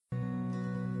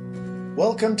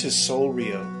Welcome to Soul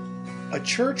Rio, a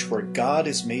church where God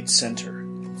is made center,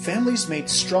 families made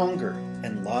stronger,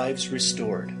 and lives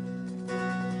restored.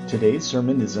 Today's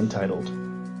sermon is entitled,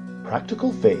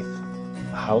 Practical Faith,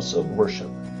 a House of Worship,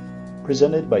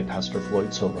 presented by Pastor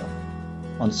Floyd Silva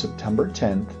on September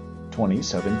 10th,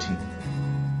 2017.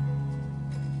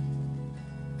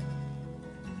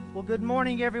 Well, good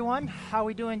morning, everyone. How are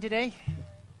we doing today?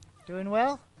 Doing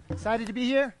well? Excited to be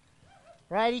here?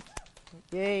 Righty?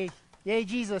 Yay. Yay,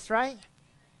 Jesus, right?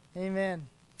 Amen.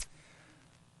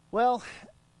 Well,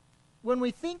 when we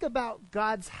think about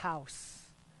God's house,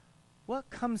 what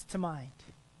comes to mind?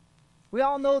 We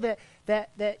all know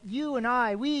that you and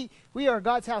I, we are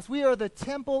God's house. We are the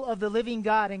temple of the living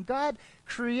God. And God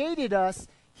created us.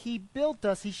 He built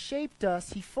us. He shaped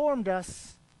us. He formed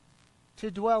us to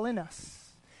dwell in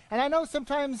us. And I know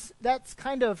sometimes that's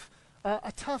kind of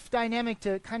a tough dynamic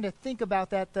to kind of think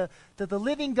about, that the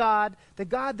living God, the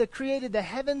God that created the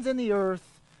heavens and the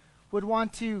earth, would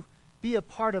want to be a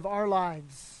part of our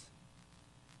lives.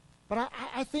 But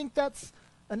I think that's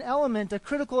an element, a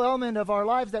critical element of our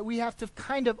lives that we have to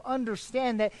kind of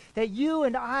understand, that you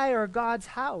and I are God's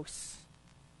house.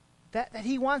 That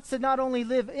He wants to not only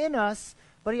live in us,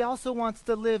 but He also wants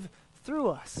to live through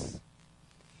us.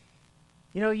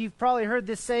 You know, you've probably heard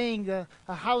this saying, a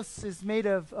house is made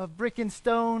of brick and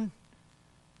stone,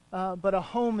 but a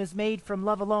home is made from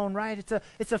love alone, right?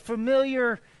 It's a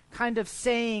familiar kind of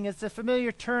saying. It's a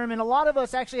familiar term, and a lot of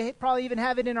us actually probably even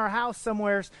have it in our house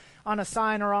somewhere on a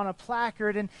sign or on a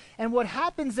placard. And what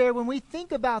happens there when we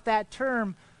think about that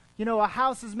term, you know, a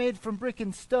house is made from brick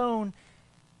and stone,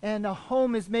 and a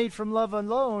home is made from love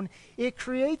alone, it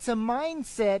creates a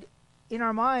mindset in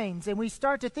our minds, and we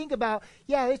start to think about,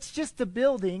 yeah, it's just a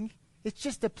building, it's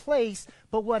just a place,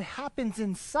 but what happens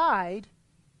inside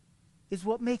is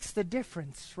what makes the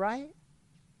difference, right?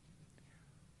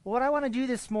 Well, what I want to do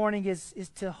this morning is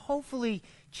to hopefully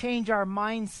change our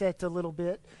mindset a little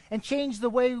bit and change the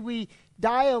way we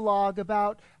dialogue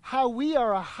about how we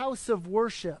are a house of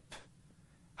worship,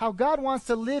 how God wants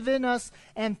to live in us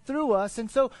and through us.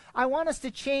 And so I want us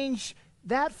to change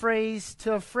that phrase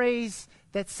to a phrase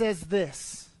that says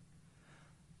this: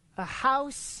 a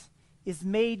house is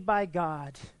made by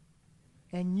God,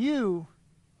 and you,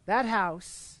 that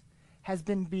house, has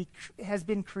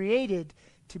been created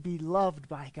to be loved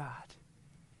by God.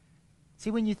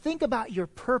 See, when you think about your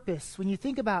purpose, when you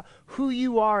think about who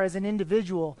you are as an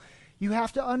individual, you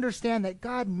have to understand that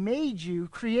God made you,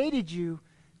 created you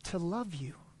to love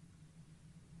you.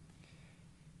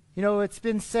 You know, it's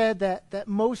been said that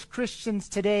most Christians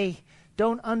today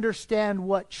don't understand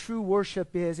what true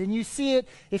worship is. And you see it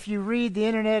if you read the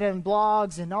internet and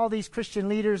blogs and all these Christian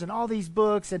leaders and all these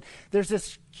books. And there's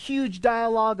this huge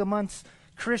dialogue amongst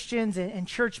Christians and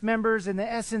church members in the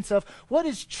essence of what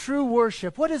is true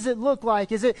worship? What does it look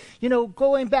like? Is it, you know,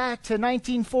 going back to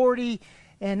 1940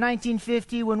 and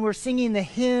 1950 when we're singing the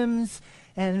hymns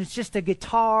and it's just a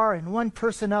guitar and one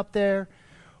person up there?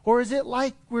 Or is it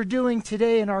like we're doing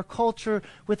today in our culture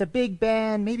with a big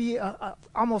band, maybe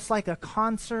almost like a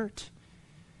concert?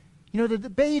 You know, the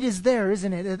debate is there,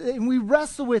 isn't it? And we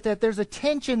wrestle with it. There's a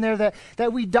tension there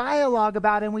that we dialogue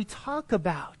about and we talk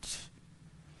about.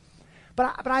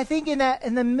 But I think in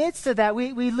the midst of that,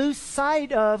 we lose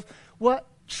sight of what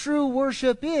true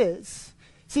worship is.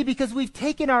 See, because we've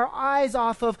taken our eyes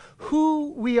off of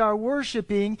who we are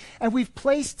worshiping and we've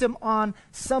placed them on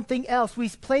something else.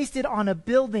 We've placed it on a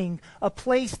building, a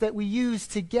place that we use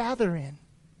to gather in.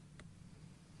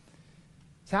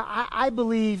 So I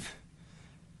believe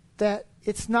that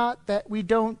it's not that we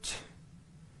don't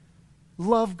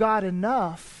love God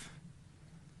enough.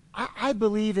 I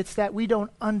believe it's that we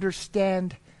don't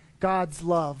understand God's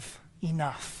love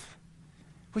enough.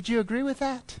 Would you agree with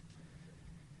that?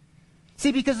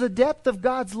 See, because the depth of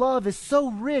God's love is so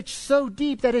rich, so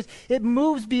deep, that it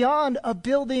moves beyond a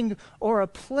building or a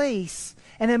place,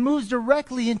 and it moves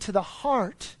directly into the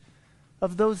heart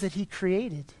of those that He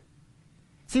created.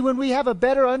 See, when we have a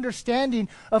better understanding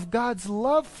of God's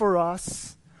love for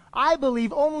us, I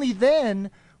believe only then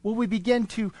will we begin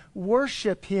to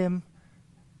worship Him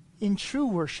in true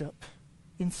worship,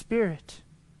 in spirit.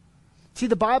 See,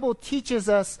 the Bible teaches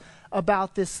us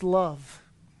about this love.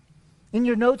 In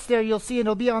your notes there, you'll see, and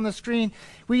it'll be on the screen,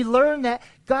 we learn that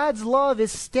God's love is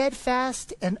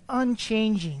steadfast and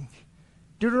unchanging.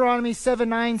 Deuteronomy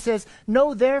 7:9 says,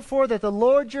 "Know therefore that the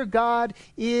Lord your God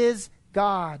is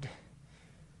God,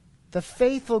 the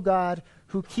faithful God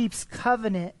who keeps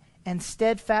covenant and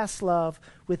steadfast love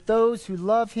with those who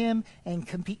love Him and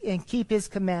keep His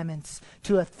commandments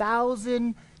to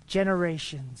 1,000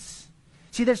 generations."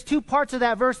 See, there's two parts of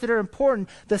that verse that are important.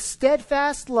 The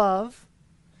steadfast love,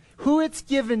 who it's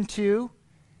given to,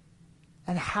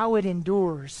 and how it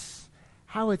endures,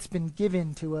 how it's been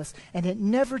given to us, and it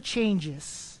never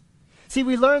changes. See,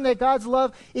 we learn that God's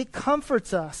love, it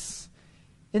comforts us.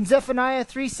 In Zephaniah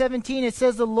 3:17, it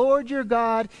says, "The Lord your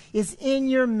God is in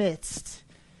your midst,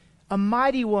 a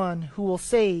mighty one who will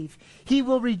save. He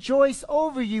will rejoice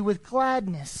over you with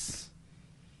gladness.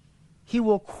 He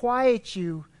will quiet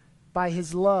you by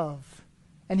his love,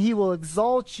 and he will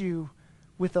exalt you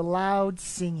with a loud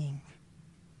singing."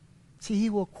 See, he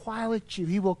will quiet you.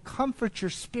 He will comfort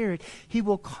your spirit. He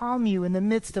will calm you in the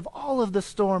midst of all of the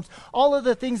storms, all of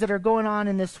the things that are going on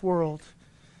in this world.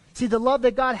 See, the love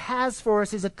that God has for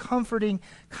us is a comforting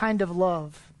kind of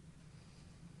love.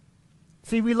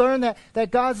 See, we learn that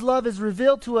God's love is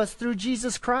revealed to us through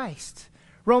Jesus Christ.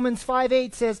 Romans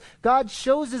 5:8 says, God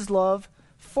shows his love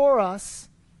for us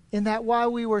in that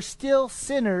while we were still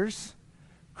sinners,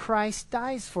 Christ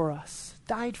died for us.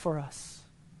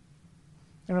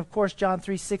 And of course, John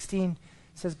 3:16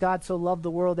 says, God so loved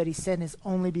the world that he sent his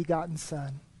only begotten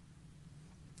Son.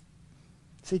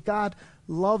 See, God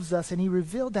loves us, and he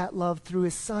revealed that love through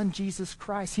his Son, Jesus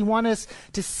Christ. He wanted us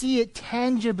to see it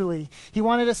tangibly. He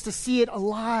wanted us to see it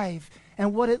alive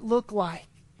and what it looked like.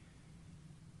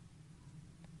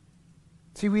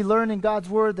 See, we learn in God's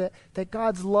word that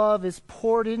God's love is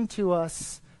poured into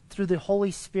us through the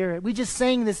Holy Spirit. We just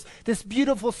sang this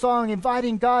beautiful song,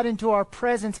 inviting God into our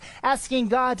presence, asking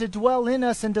God to dwell in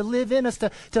us and to live in us,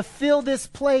 to fill this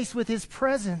place with his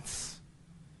presence.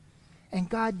 And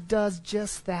God does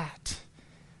just that.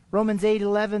 Romans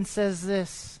 8:11 says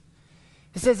this.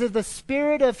 It says, if the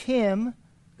Spirit of him,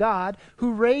 God,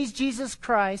 who raised Jesus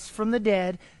Christ from the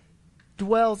dead,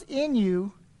 dwells in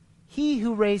you, he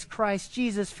who raised Christ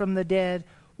Jesus from the dead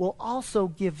will also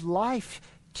give life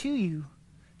to you,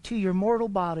 to your mortal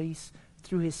bodies,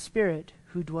 through his Spirit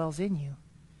who dwells in you.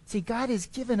 See, God has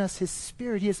given us his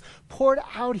Spirit. He has poured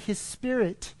out his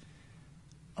Spirit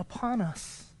upon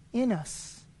us, in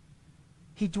us.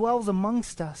 He dwells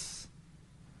amongst us.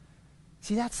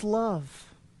 See, that's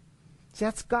love. See,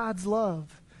 that's God's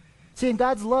love. See, and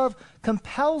God's love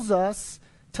compels us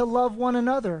to love one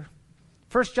another.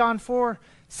 1 John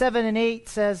 4:7-8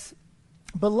 says,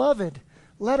 Beloved,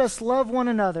 let us love one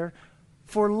another,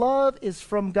 for love is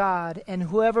from God, and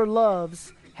whoever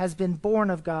loves has been born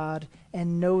of God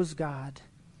and knows God.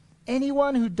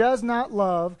 Anyone who does not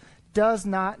love does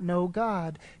not know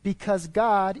God, because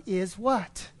God is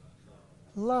what?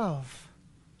 Love.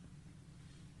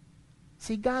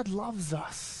 See, God loves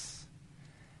us.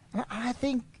 And I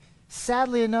think,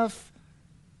 sadly enough,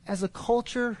 as a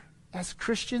culture, as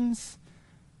Christians,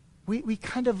 we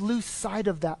kind of lose sight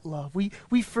of that love.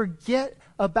 We forget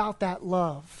about that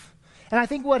love. And I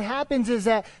think what happens is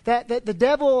that the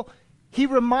devil, he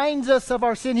reminds us of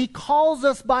our sin. He calls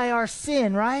us by our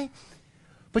sin, right?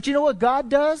 But you know what God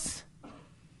does?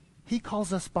 He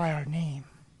calls us by our name.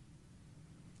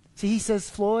 See, he says,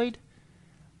 Floyd,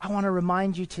 I want to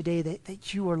remind you today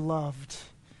that you are loved.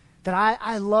 That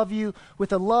I love you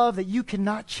with a love that you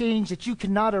cannot change, that you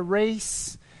cannot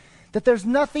erase. That there's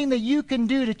nothing that you can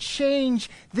do to change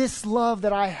this love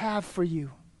that I have for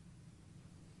you.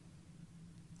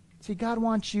 See, God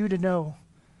wants you to know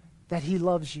that he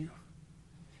loves you.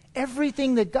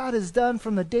 Everything that God has done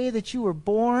from the day that you were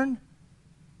born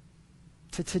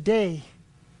to today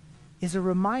is a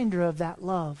reminder of that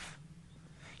love.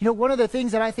 You know, one of the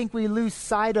things that I think we lose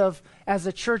sight of as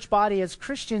a church body, as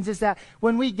Christians, is that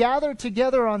when we gather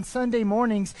together on Sunday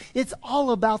mornings, it's all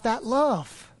about that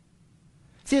love.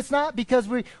 See, it's not because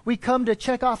we come to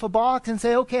check off a box and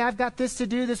say, okay, I've got this to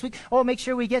do this week. Oh, make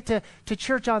sure we get to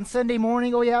church on Sunday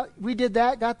morning. Oh, yeah, we did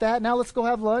that, got that. Now let's go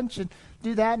have lunch and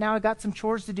do that. Now I got some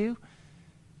chores to do.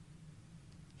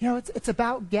 You know, it's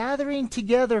about gathering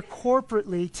together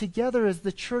corporately, together as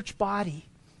the church body,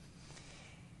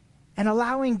 and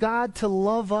allowing God to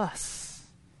love us.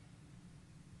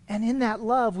 And in that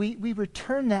love, we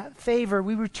return that favor.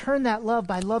 We return that love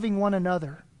by loving one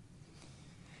another.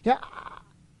 Yeah,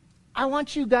 I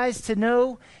want you guys to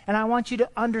know, and I want you to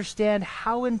understand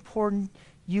how important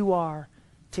you are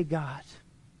to God.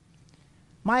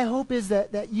 My hope is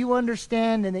that you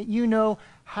understand and that you know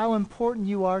how important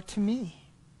you are to me.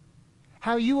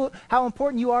 How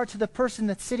important you are to the person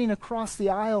that's sitting across the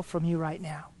aisle from you right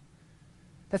now.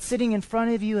 That's sitting in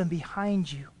front of you and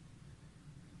behind you.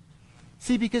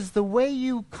 See, because the way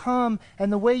you come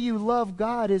and the way you love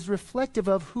God is reflective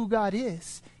of who God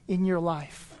is in your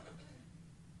life.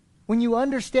 When you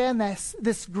understand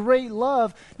this great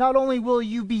love, not only will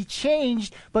you be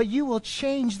changed, but you will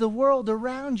change the world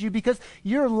around you, because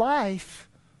your life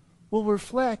will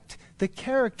reflect the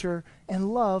character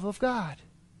and love of God.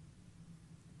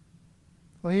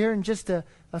 Well, here in just a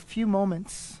few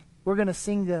moments, we're going to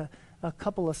sing a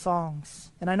couple of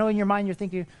songs. And I know in your mind you're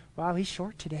thinking, wow, he's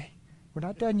short today. We're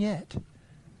not done yet.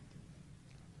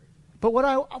 But what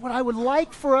I would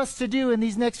like for us to do in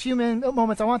these next few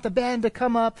moments, I want the band to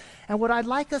come up, and what I'd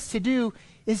like us to do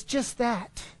is just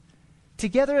that.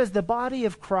 Together as the body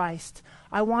of Christ,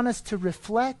 I want us to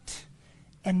reflect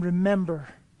and remember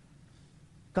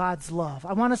God's love.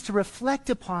 I want us to reflect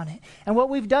upon it. And what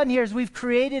we've done here is we've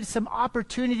created some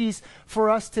opportunities for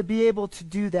us to be able to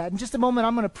do that. In just a moment,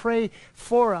 I'm going to pray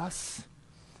for us.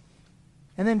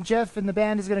 And then Jeff and the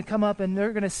band is going to come up and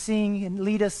they're going to sing and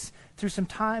lead us through some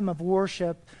time of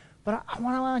worship. But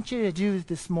what I want you to do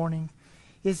this morning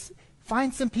is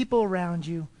find some people around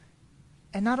you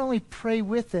and not only pray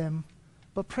with them,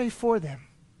 but pray for them.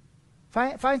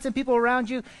 Find some people around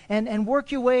you and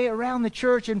work your way around the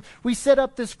church. And we set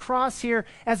up this cross here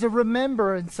as a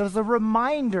remembrance, as a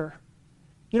reminder.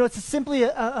 You know, it's simply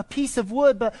a piece of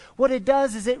wood, but what it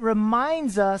does is it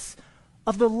reminds us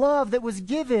of the love that was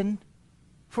given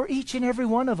for each and every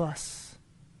one of us.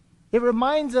 It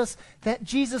reminds us that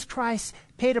Jesus Christ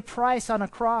paid a price on a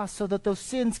cross so that those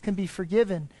sins can be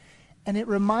forgiven. And it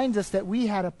reminds us that we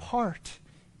had a part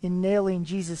in nailing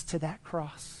Jesus to that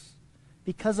cross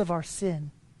because of our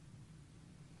sin.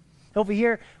 Over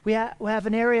here, we have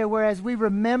an area where as we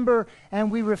remember and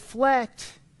we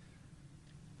reflect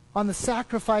on the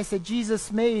sacrifice that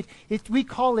Jesus made, we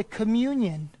call it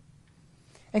communion.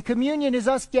 And communion is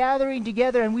us gathering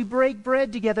together and we break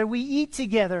bread together, we eat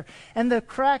together. And the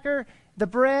cracker, the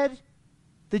bread,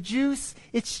 the juice,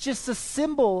 it's just a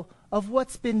symbol of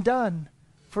what's been done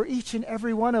for each and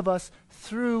every one of us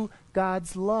through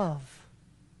God's love.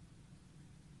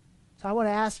 So I want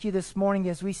to ask you this morning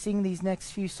as we sing these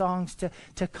next few songs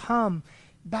to come,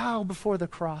 bow before the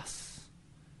cross.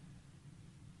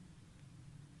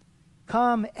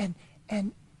 Come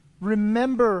and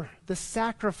remember the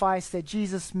sacrifice that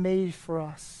Jesus made for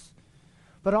us.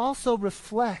 But also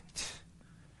reflect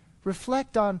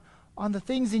on the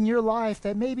things in your life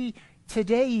that maybe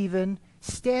today even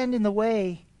stand in the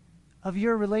way of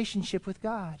your relationship with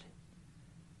God.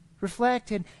 Reflect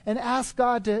and ask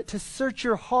God to search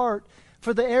your heart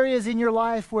for the areas in your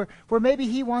life where maybe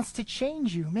He wants to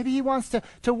change you. Maybe He wants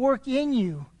to work in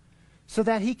you so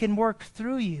that He can work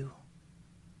through you.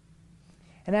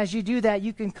 And as you do that,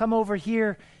 you can come over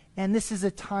here, and this is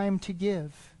a time to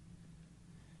give.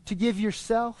 To give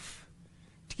yourself,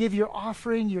 to give your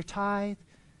offering, your tithe,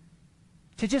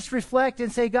 to just reflect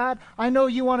and say, God, I know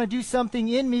you want to do something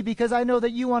in me because I know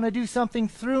that you want to do something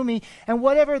through me. And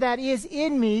whatever that is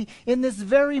in me, in this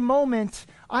very moment,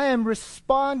 I am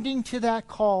responding to that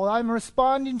call. I'm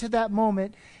responding to that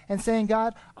moment and saying,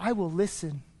 God, I will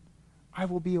listen. I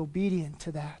will be obedient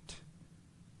to that.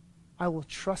 I will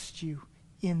trust you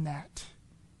in that.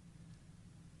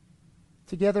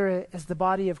 Together as the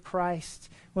body of Christ,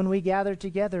 when we gather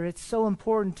together, it's so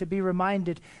important to be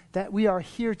reminded that we are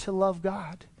here to love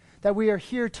God, that we are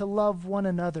here to love one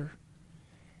another.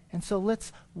 And so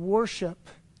let's worship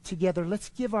together. Let's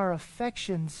give our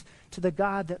affections to the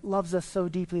God that loves us so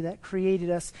deeply, that created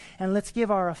us, and let's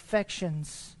give our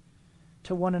affections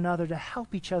to one another to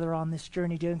help each other on this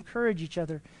journey, to encourage each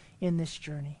other in this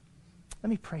journey. Let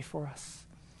me pray for us.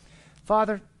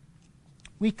 Father,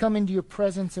 we come into your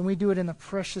presence and we do it in the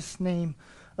precious name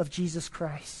of Jesus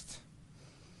Christ.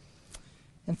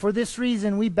 And for this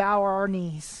reason, we bow our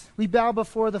knees. We bow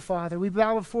before the Father. We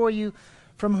bow before you,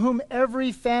 from whom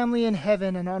every family in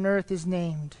heaven and on earth is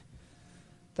named,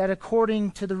 that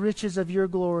according to the riches of your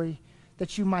glory,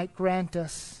 that you might grant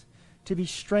us to be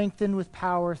strengthened with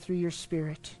power through your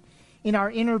Spirit in our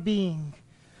inner being,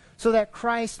 so that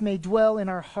Christ may dwell in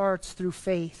our hearts through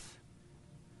faith,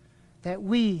 that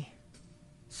we,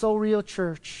 Soul Real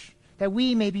Church, that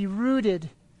we may be rooted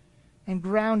and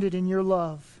grounded in your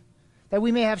love, that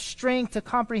we may have strength to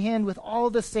comprehend with all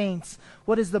the saints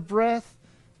what is the breadth,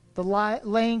 the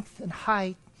length and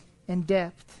height and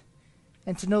depth,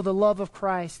 and to know the love of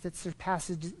Christ that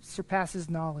surpasses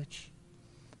knowledge,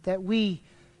 that we,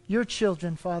 your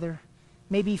children, Father,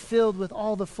 may be filled with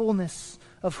all the fullness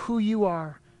of who you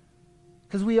are,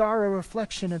 because we are a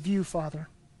reflection of you, Father.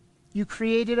 You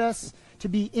created us to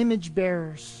be image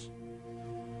bearers.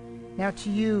 Now to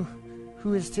you,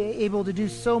 who is able to do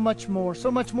so much more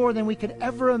than we could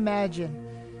ever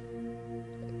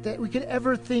imagine, that we could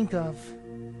ever think of,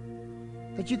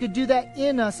 that you could do that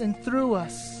in us and through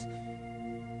us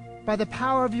by the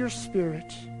power of your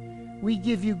Spirit. We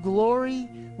give you glory,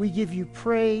 we give you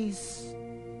praise,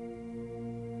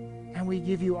 and we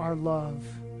give you our love.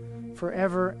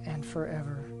 forever and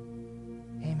forever.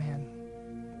 Amen.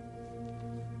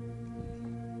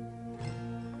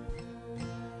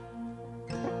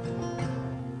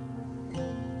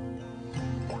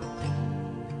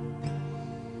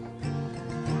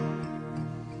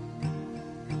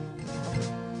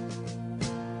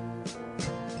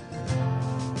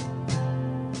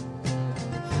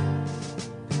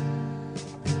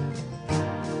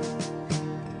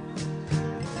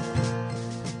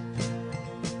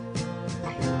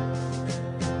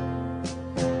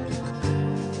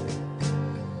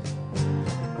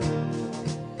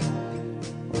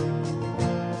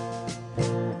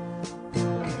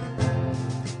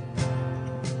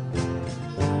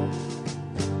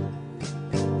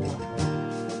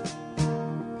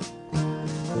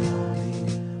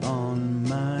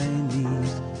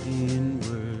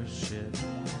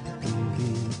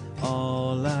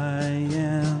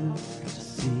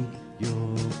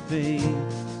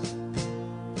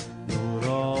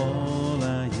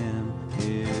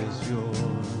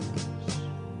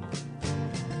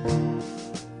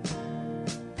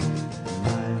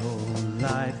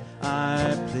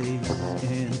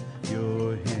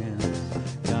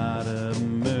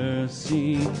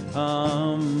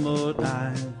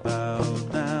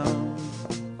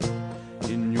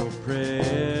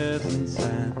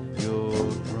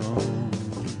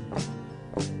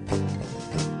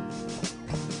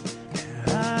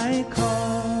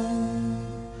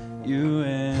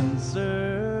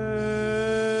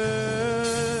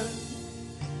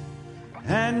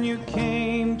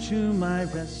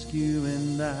 Rescue,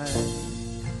 and I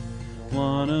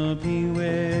wanna be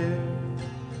where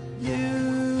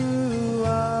you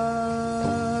are.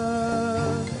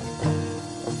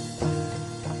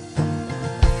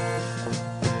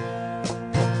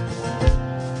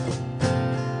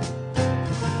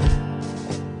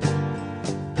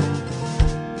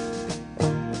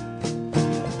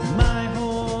 My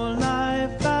whole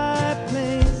life I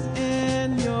place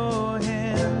in your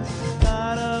hands.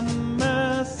 God of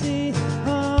mercy,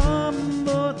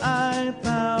 I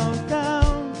bow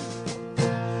down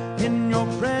in your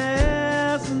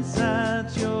presence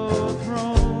at your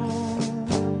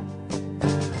throne.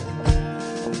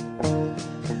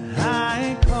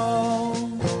 I call,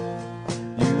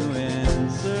 you answered,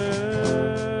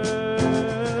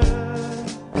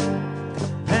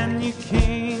 and you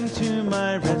came to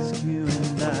my rescue,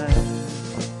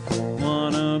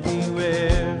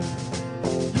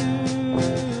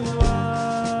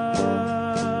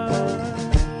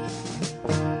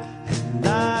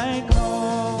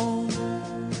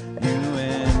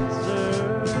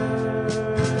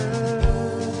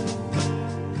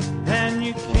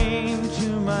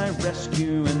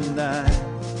 and I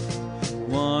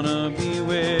wanna be where rescue, and I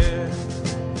wanna be where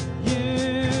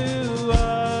you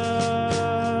are.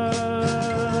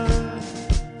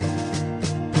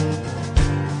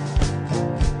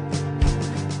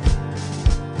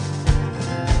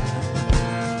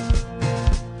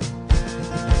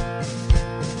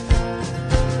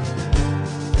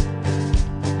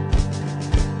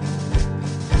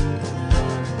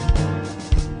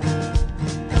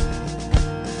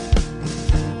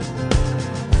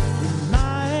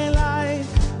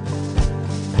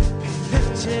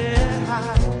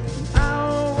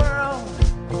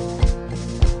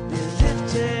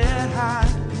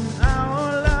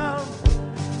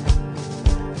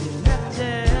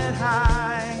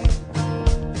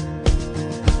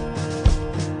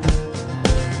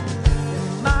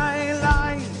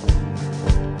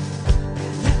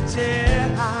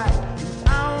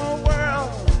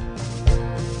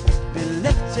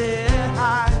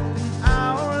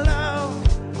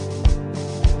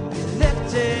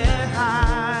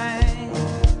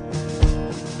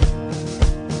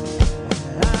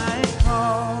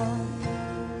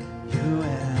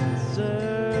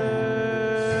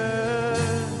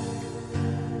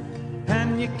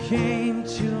 Came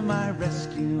to my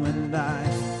rescue, and I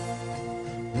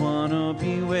wanna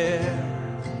be where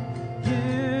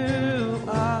you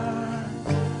are.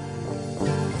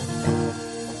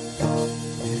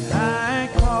 I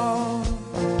call,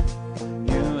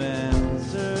 you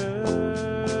answered,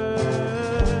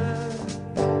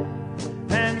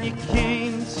 and you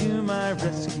came to my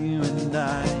rescue, and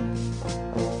I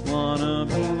wanna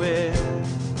be where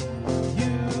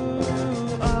you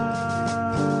are.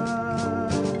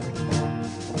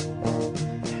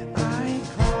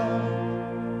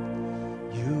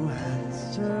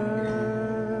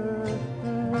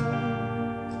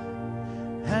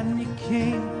 And you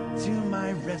came to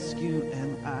my rescue,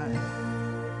 and I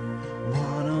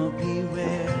wanna be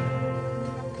where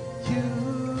you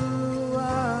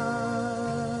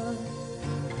are.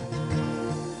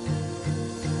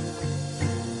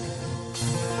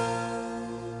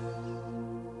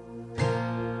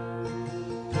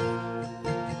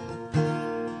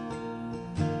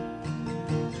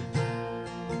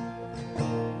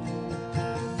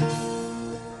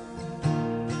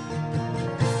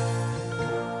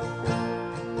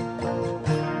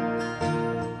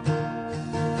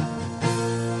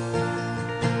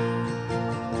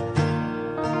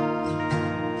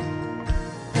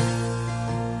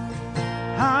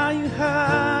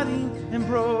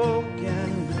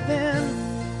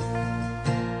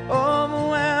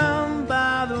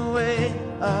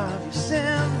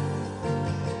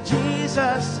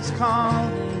 Jesus is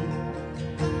calling.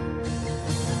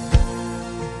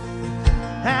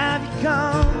 Have you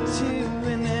come to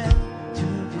an end to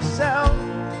yourself?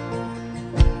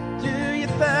 Do you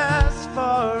thirst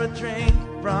for a drink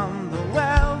from the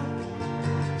well?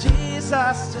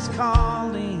 Jesus is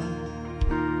calling.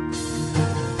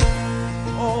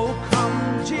 Oh,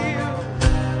 come to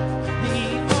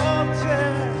the altar.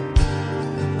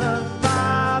 The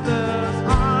Father's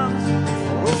arms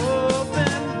are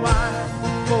open wide.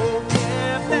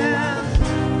 Forgiveness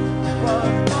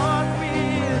was bought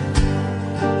with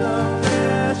the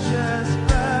precious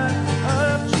blood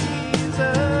of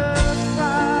Jesus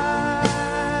Christ.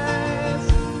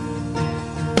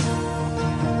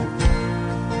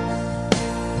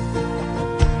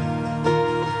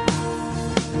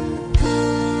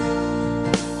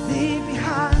 Leave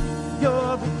behind your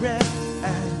regrets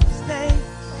and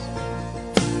mistakes.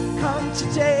 Come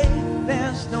today,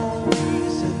 there's no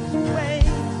reason to wait.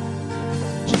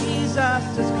 Jesus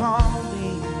is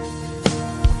calling.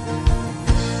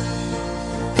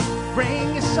 Bring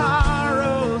your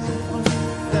sorrows and put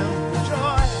them with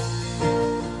joy.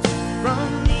 From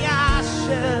the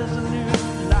ashes a new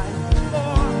life is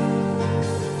born.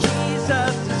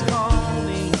 Jesus is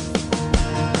calling.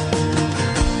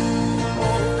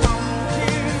 Oh, come to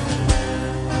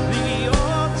the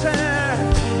altar.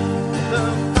 The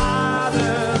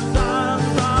Father's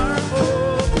arms are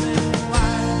open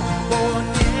wide.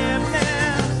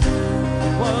 Forgiveness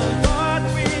was bought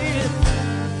with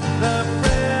the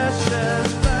precious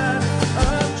blood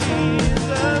of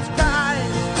Jesus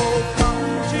Christ. Oh,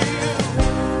 come to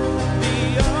the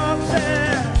altar.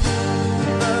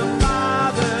 The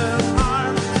Father's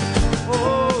arms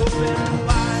open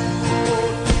wide.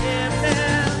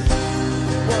 Forgiveness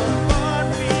was bought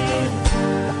with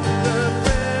the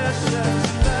precious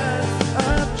blood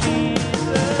of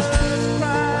Jesus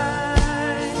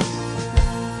Christ.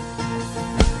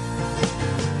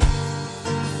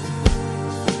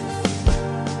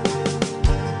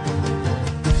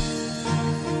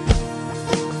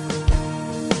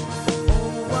 Oh,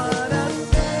 what a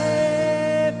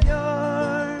Savior!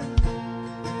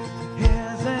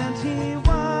 Isn't He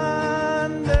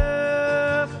wonderful?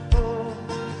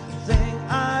 Sing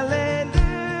hallelujah!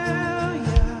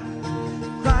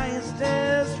 Christ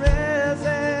is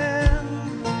risen.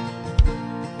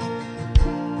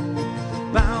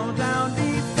 Bow down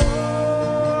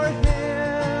before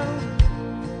Him,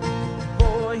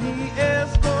 for He is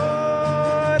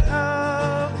Lord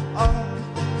of all.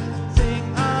 Sing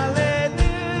hallelujah!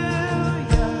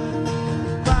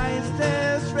 Christ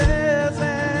is risen.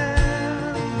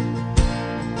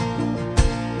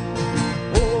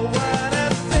 Oh, what a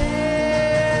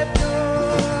Savior!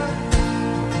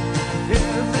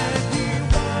 Isn't He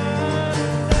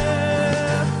wonderful?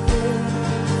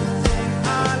 Sing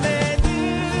hallelujah!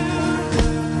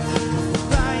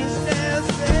 Christ is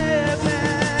risen.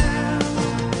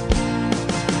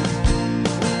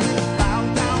 Bow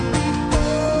down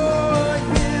before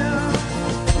Him,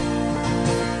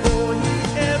 for He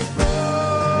is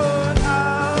Lord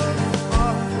of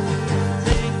all.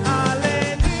 Sing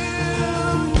hallelujah!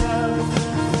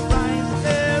 Christ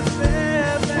is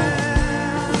risen.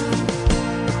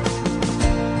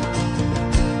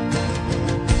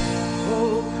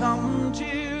 Oh, come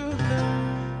to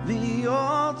the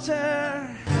altar.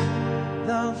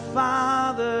 The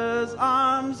Father's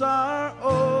arms are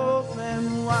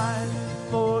open wide.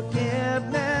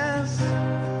 Forgiveness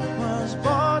was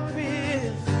bought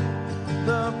with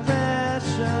the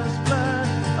precious blood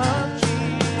of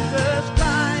Jesus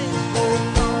Christ. Oh,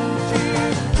 come to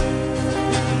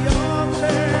the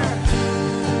altar.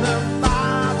 The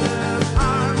Father's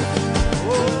arms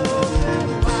open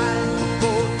wide.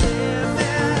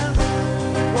 Forgiveness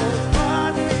was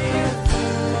bought with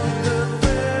the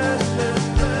precious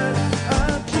blood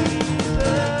of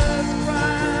Jesus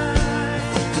Christ.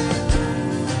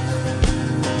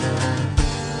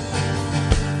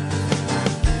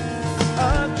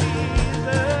 Of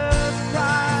Jesus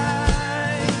Christ.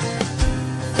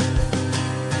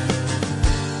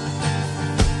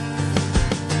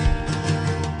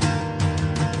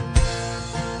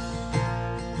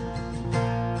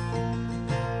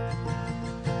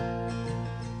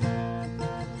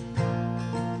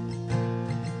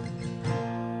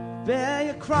 Bear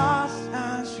your cross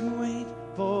as you wait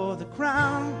for the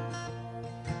crown.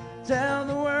 Tell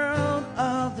the world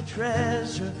of the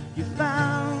treasure you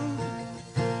found.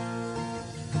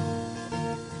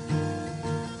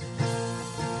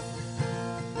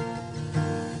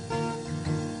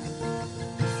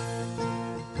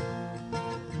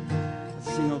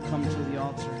 Let's sing, "Oh, come to the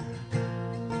altar."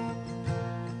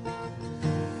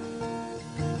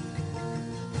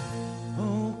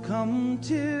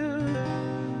 to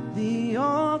the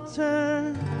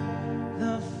altar.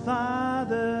 The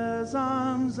Father's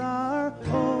arms are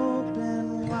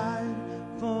open wide.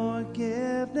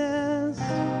 Forgiveness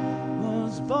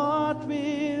was bought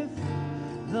with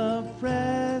the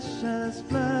precious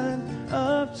blood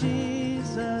of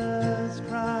Jesus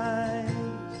Christ.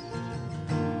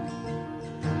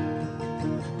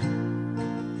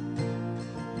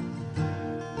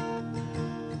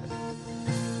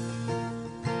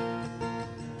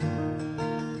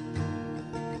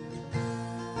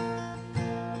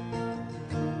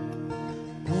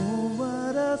 Oh,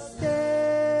 what a Savior!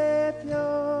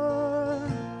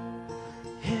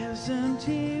 Isn't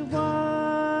He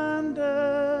wonderful?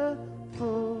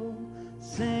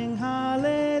 Sing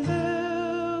hallelujah,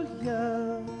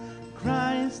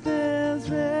 Christ is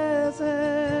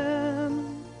risen.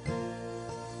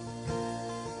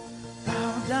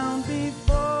 Bow down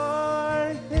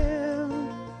before Him,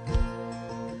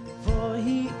 for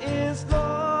He is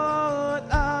Lord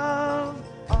of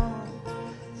all.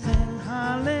 Sing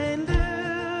hallelujah,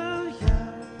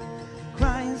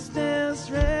 Christ is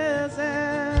risen.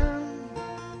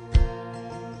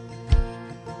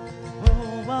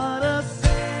 Oh, what a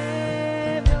Savior!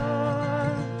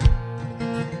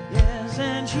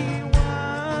 Isn't He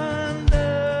wonderful?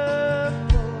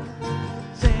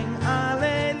 Sing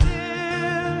hallelujah,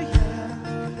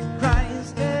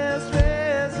 Christ is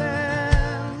risen.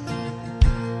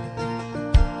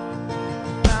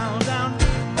 Bow down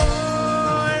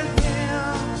before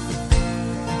Him,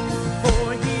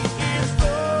 for He is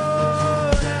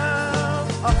Lord of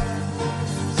all.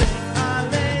 Sing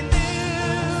hallelujah,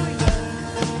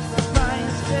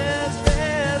 Christ is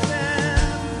risen.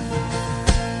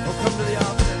 Oh, come to the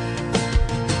altar.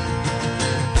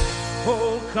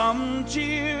 Oh, come to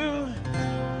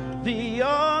the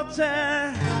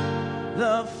altar.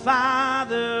 The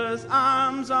Father's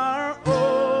arms are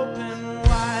open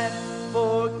wide.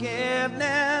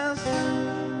 Forgiveness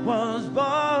was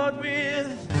bought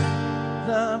with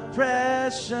the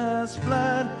precious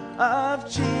blood of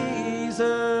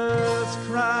Jesus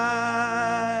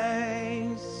Christ.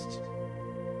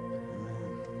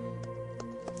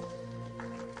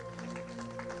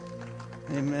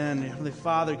 Amen. Heavenly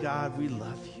Father, God, we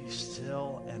love you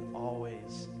still and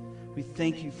always. We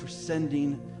thank you for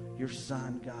sending your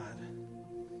Son, God.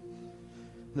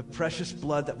 The precious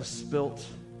blood that was spilt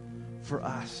for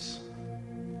us.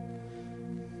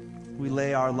 We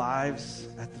lay our lives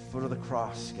at the foot of the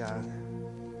cross, God.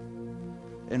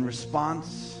 In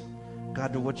response,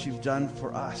 God, to what you've done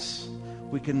for us,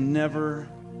 we can never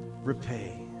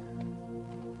repay.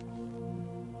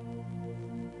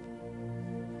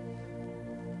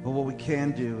 But what we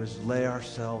can do is lay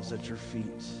ourselves at your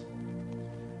feet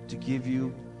to give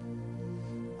you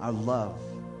our love.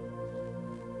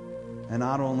 And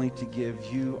not only to give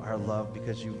you our love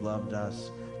because you loved us,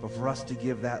 but for us to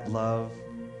give that love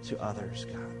to others,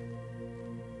 God.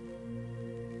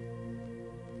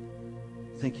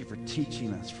 Thank you for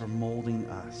teaching us, for molding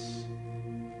us.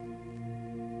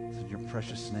 In your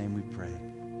precious name we pray.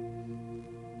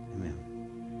 Amen.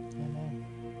 Amen.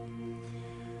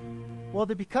 Well,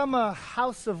 to become a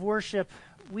house of worship,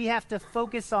 we have to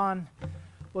focus on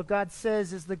what God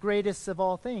says is the greatest of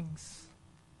all things,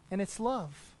 and it's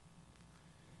love.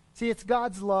 See, it's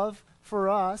God's love for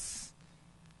us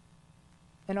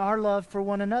and our love for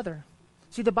one another.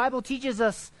 See, the Bible teaches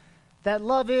us that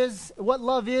love is what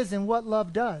love is and what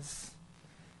love does.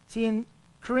 See, in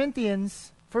 1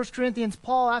 Corinthians,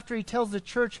 Paul, after he tells the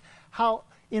church how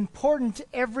important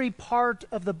every part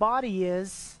of the body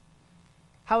is,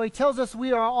 how he tells us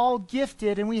we are all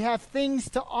gifted and we have things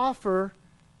to offer,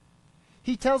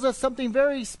 he tells us something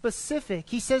very specific.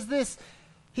 He says this,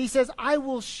 he says, I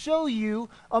will show you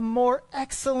a more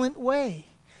excellent way.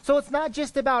 So it's not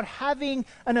just about having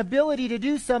an ability to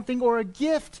do something or a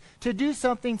gift to do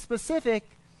something specific,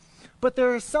 but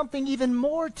there is something even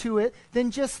more to it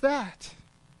than just that.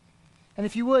 And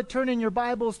if you would, turn in your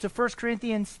Bibles to 1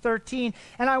 Corinthians 13.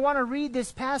 And I want to read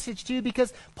this passage to you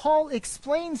because Paul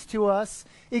explains to us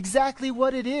exactly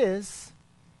what it is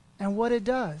and what it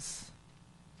does.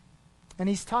 And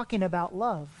he's talking about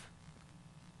love.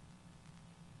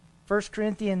 1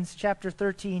 Corinthians chapter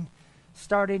 13,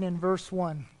 starting in verse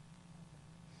 1.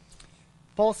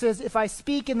 Paul says, if I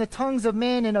speak in the tongues of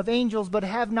men and of angels but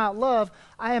have not love,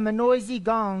 I am a noisy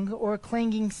gong or a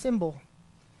clanging cymbal.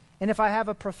 And if I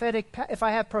have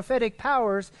prophetic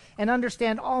powers and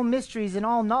understand all mysteries and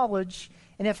all knowledge,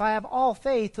 and if I have all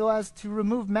faith so as to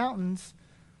remove mountains,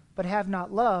 but have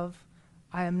not love,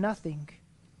 I am nothing.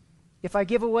 If I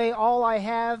give away all I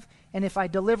have, and if I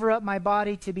deliver up my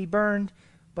body to be burned,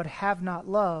 but have not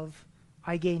love,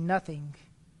 I gain nothing.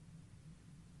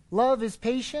 Love is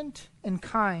patient and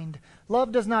kind.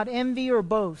 Love does not envy or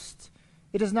boast.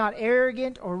 It is not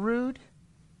arrogant or rude.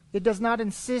 It does not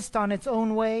insist on its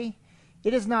own way.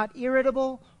 It is not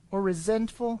irritable or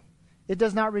resentful. It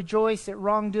does not rejoice at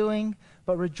wrongdoing,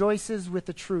 but rejoices with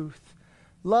the truth.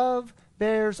 Love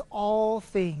bears all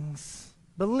things,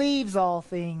 believes all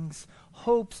things,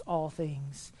 hopes all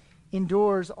things,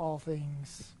 endures all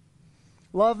things.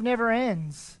 Love never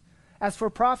ends. As for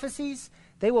prophecies,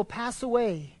 they will pass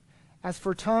away. As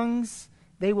for tongues,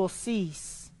 they will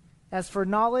cease. As for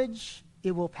knowledge,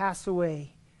 it will pass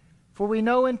away. For we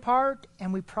know in part,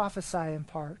 and we prophesy in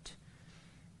part.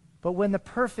 But when the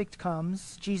perfect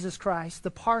comes, Jesus Christ,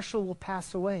 the partial will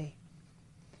pass away.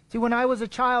 See, when I was a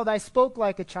child, I spoke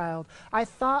like a child. I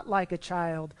thought like a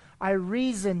child. I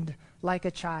reasoned like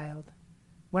a child.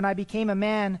 When I became a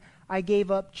man, I gave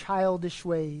up childish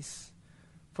ways.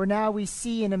 For now we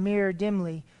see in a mirror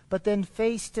dimly, but then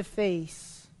face to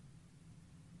face.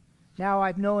 Now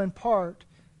I know in part,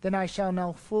 then I shall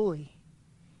know fully,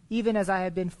 even as I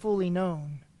have been fully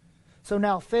known. So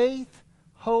now faith,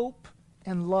 hope,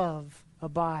 and love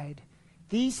abide.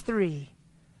 These three,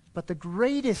 but the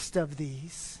greatest of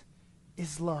these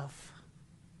is love.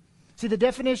 See, the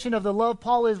definition of the love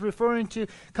Paul is referring to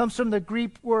comes from the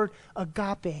Greek word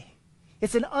agape.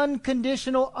 It's an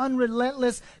unconditional,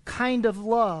 unrelentless kind of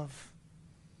love.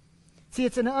 See,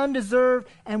 it's an undeserved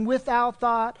and without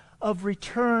thought of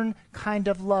return kind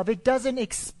of love. It doesn't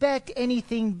expect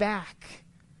anything back.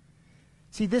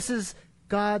 See, this is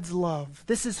God's love.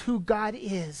 This is who God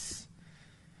is.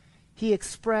 He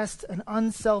expressed an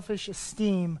unselfish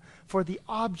esteem for the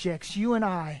objects, you and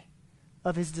I,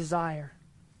 of his desire.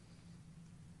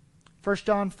 1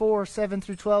 John 4, 7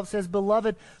 through 12 says,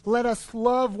 Beloved, let us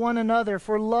love one another,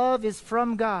 for love is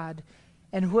from God,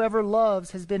 and whoever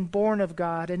loves has been born of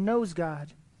God and knows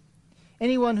God.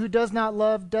 Anyone who does not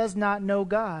love does not know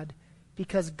God,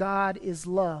 because God is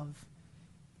love.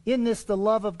 In this the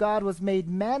love of God was made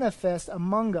manifest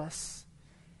among us,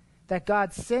 that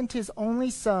God sent his only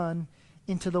Son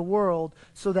into the world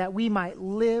so that we might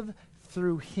live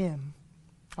through him.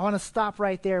 I want to stop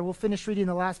right there. We'll finish reading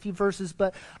the last few verses,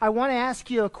 but I want to ask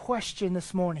you a question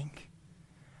this morning.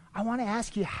 I want to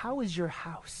ask you, how is your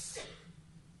house?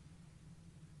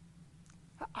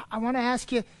 I want to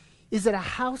ask you, is it a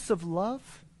house of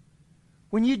love?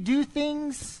 When you do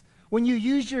things, when you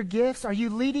use your gifts, are you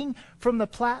leading from the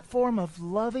platform of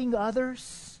loving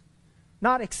others,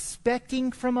 not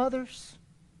expecting from others?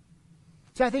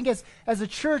 So I think as a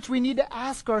church, we need to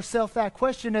ask ourselves that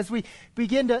question as we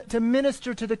begin to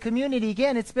minister to the community.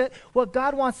 Again, it's what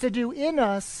God wants to do in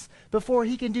us before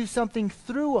he can do something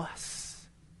through us.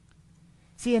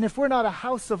 See, and if we're not a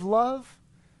house of love,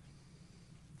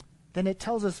 then it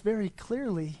tells us very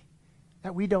clearly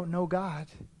that we don't know God.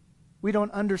 We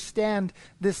don't understand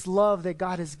this love that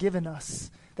God has given us,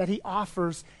 that he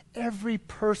offers every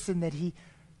person that he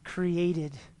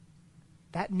created.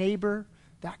 That neighbor,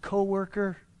 that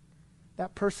coworker,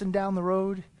 that person down the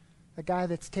road, the guy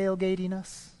that's tailgating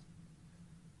us.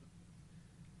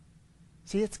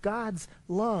 See, it's God's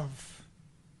love.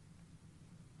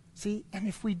 See, and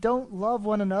if we don't love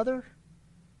one another,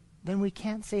 then we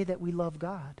can't say that we love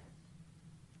God.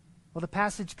 Well, the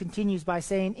passage continues by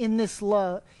saying, in this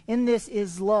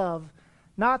is love,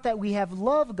 not that we have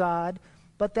loved God,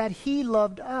 but that he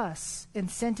loved us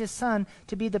and sent his Son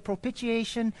to be the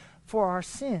propitiation for our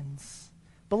sins.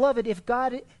 Beloved, if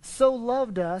God so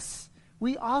loved us,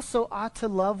 we also ought to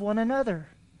love one another.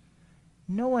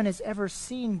 No one has ever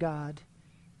seen God,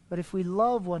 but if we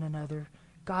love one another,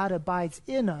 God abides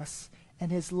in us,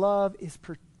 and his love is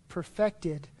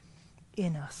perfected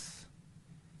in us.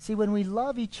 See, when we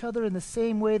love each other in the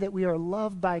same way that we are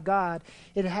loved by God,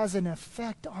 it has an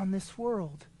effect on this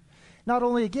world. Not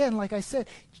only, again, like I said,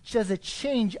 does it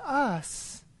change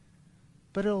us,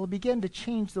 but it will begin to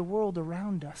change the world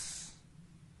around us.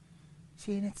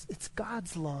 See, and it's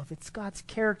God's love. It's God's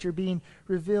character being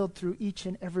revealed through each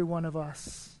and every one of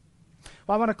us.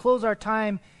 Well, I want to close our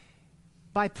time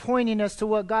by pointing us to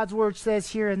what God's word says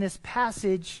here in this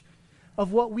passage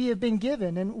of what we have been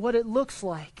given and what it looks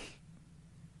like.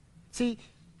 See,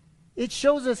 it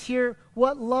shows us here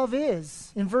what love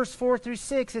is. In verse 4 through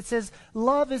 6, it says,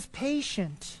 love is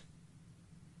patient.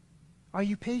 Are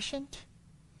you patient?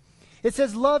 It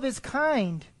says, love is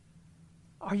kind.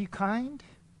 Are you kind?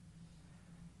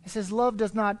 It says, love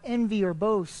does not envy or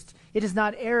boast. It is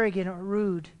not arrogant or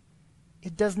rude.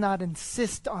 It does not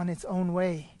insist on its own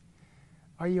way.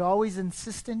 Are you always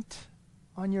insistent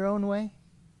on your own way?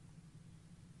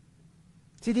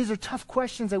 See, these are tough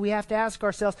questions that we have to ask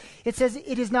ourselves. It says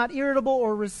it is not irritable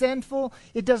or resentful.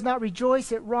 It does not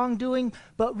rejoice at wrongdoing,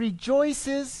 but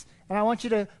rejoices, and I want you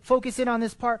to focus in on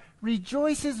this part,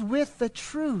 rejoices with the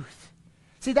truth.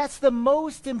 See, that's the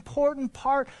most important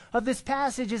part of this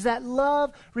passage, is that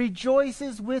love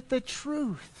rejoices with the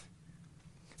truth.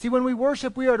 See, when we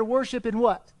worship, we are to worship in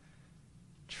what?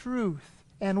 Truth.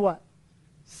 And what?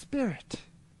 Spirit.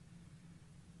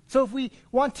 So if we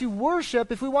want to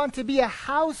worship, if we want to be a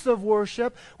house of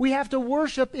worship, we have to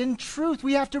worship in truth.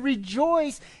 We have to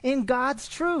rejoice in God's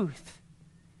truth.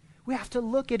 We have to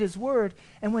look at His Word,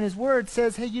 and when His Word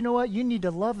says, hey, you know what? You need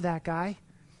to love that guy.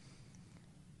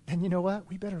 Then you know what?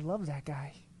 We better love that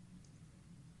guy.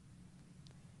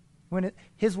 When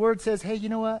His Word says, hey, you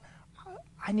know what?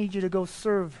 I need you to go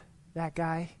serve that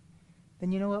guy.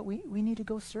 Then you know what? We need to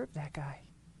go serve that guy.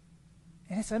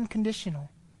 And it's unconditional.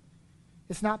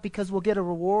 It's not because we'll get a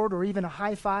reward or even a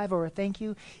high five or a thank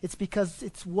you. It's because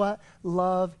it's what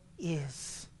love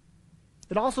is.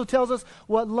 It also tells us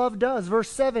what love does. Verse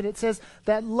 7, it says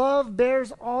that love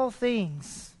bears all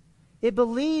things. It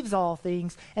believes all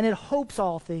things, and it hopes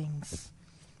all things.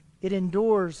 It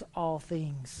endures all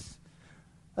things.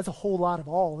 That's a whole lot of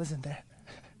all, isn't that?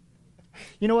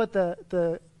 You know what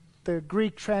the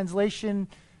Greek translation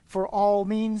for all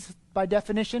means by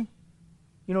definition?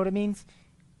 You know what it means?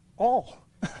 All.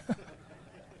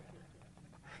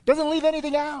 Doesn't leave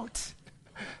anything out.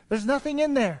 There's nothing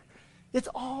in there. It's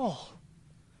all.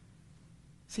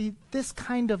 See, this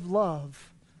kind of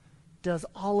love does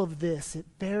all of this. It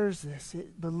bears this.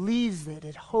 It believes it.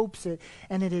 It hopes it.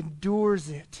 And it endures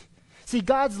it. See,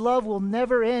 God's love will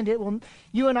never end.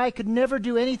 You and I could never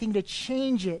do anything to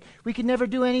change it. We could never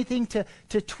do anything to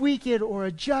tweak it or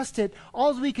adjust it.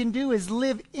 All we can do is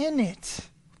live in it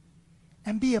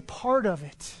and be a part of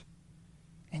it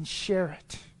and share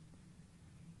it.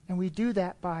 And we do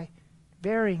that by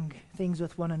bearing things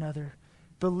with one another,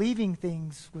 believing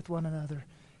things with one another,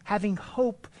 having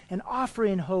hope and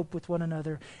offering hope with one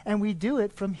another. And we do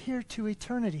it from here to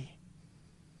eternity.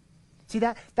 See,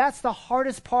 that's the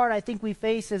hardest part I think we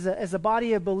face as a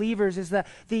body of believers, is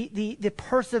the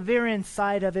perseverance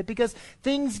side of it, because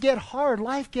things get hard,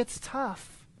 life gets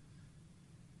tough.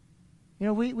 You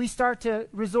know, we start to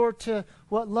resort to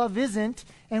what love isn't,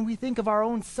 and we think of our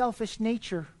own selfish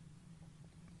nature.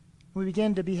 We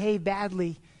begin to behave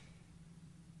badly,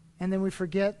 and then we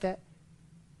forget that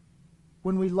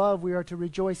when we love, we are to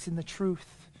rejoice in the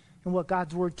truth and what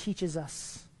God's Word teaches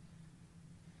us.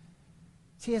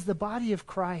 See, as the body of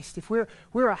Christ, if we're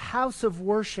a house of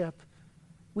worship,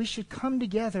 we should come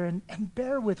together and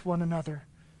bear with one another.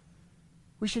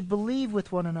 We should believe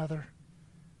with one another.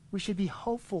 We should be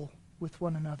hopeful with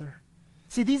one another.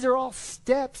 See, these are all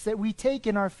steps that we take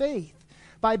in our faith.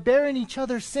 By bearing each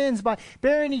other's sins, by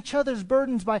bearing each other's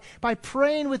burdens, by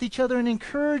praying with each other and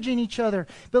encouraging each other,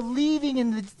 believing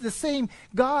in the same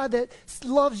God that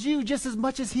loves you just as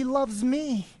much as He loves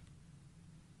me.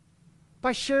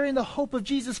 By sharing the hope of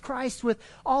Jesus Christ with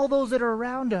all those that are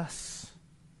around us.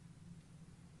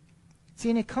 See,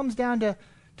 and it comes down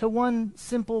to one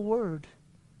simple word: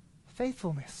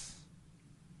 faithfulness.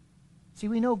 See,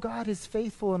 we know God is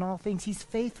faithful in all things. He's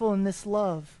faithful in this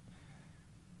love.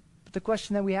 But the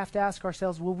question that we have to ask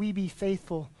ourselves, will we be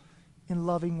faithful in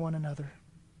loving one another?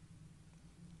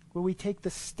 Will we take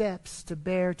the steps to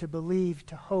bear, to believe,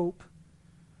 to hope,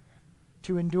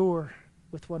 to endure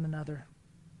with one another?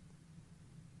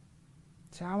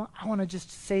 So I want to just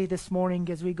say this morning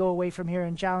as we go away from here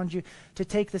and challenge you to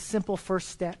take the simple first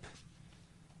step.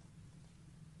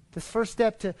 This first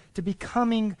step to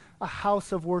becoming a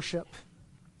house of worship.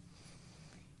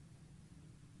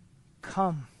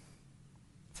 Come.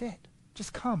 That's it.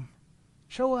 Just come.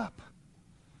 Show up.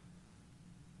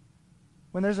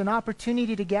 When there's an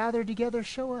opportunity to gather together,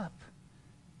 show up.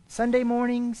 Sunday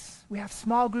mornings, we have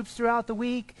small groups throughout the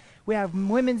week. We have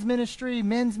women's ministry,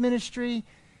 men's ministry.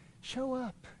 Show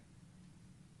up.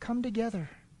 Come together.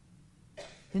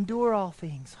 Endure all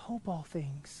things. Hope all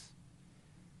things.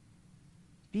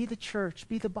 Be the church.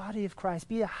 Be the body of Christ.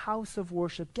 Be a house of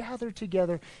worship. Gather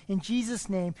together in Jesus'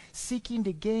 name, seeking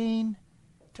to gain,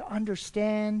 to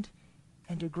understand,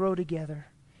 and to grow together.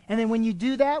 And then when you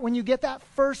do that, when you get that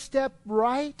first step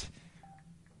right,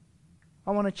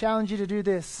 I want to challenge you to do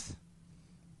this.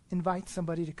 Invite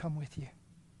somebody to come with you.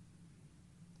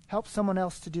 Help someone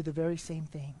else to do the very same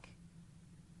thing.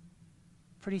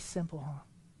 Pretty simple, huh?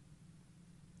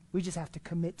 We just have to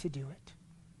commit to do it.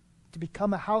 To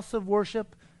become a house of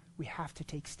worship, we have to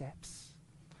take steps.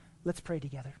 Let's pray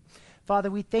together.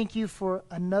 Father, we thank you for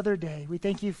another day. We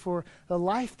thank you for the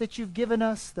life that you've given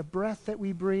us, the breath that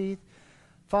we breathe.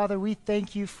 Father, we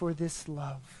thank you for this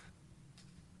love.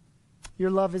 Your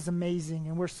love is amazing,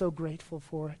 and we're so grateful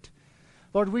for it.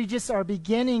 Lord, we just are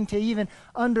beginning to even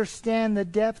understand the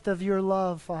depth of your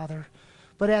love, Father.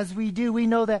 But as we do, we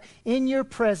know that in your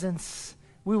presence,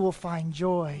 we will find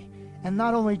joy. And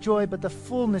not only joy, but the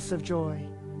fullness of joy.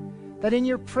 That in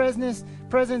your presence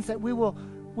that we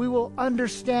will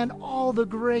understand all the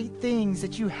great things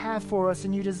that you have for us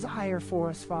and you desire for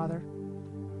us, Father.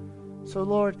 So,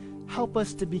 Lord, help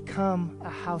us to become a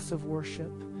house of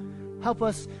worship. Help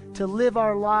us to live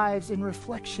our lives in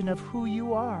reflection of who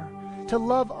you are, to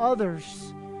love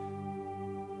others,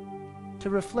 to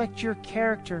reflect your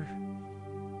character,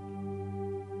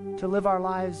 to live our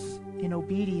lives in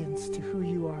obedience to who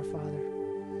you are, Father.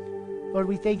 Lord,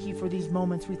 we thank you for these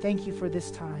moments. We thank you for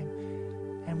this time.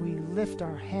 And we lift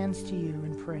our hands to you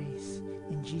in praise.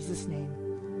 In Jesus' name,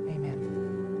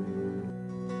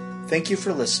 amen. Thank you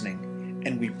for listening,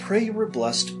 and we pray you were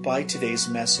blessed by today's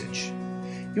message.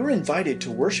 You're invited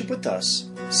to worship with us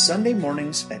Sunday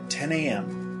mornings at 10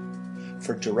 a.m.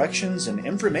 For directions and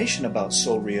information about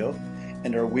Soul Rio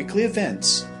and our weekly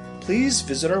events, please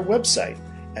visit our website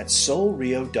at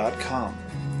soulrio.com.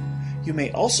 You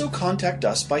may also contact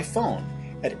us by phone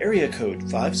at area code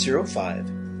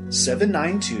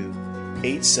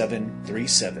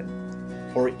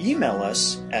 505-792-8737 or email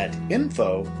us at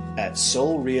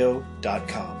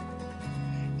info@soulrio.com.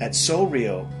 At Soul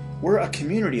Rio, we're a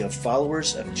community of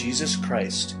followers of Jesus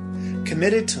Christ,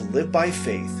 committed to live by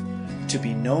faith, to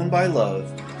be known by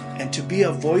love, and to be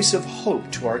a voice of hope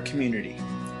to our community.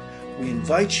 We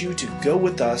invite you to go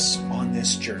with us on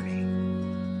this journey.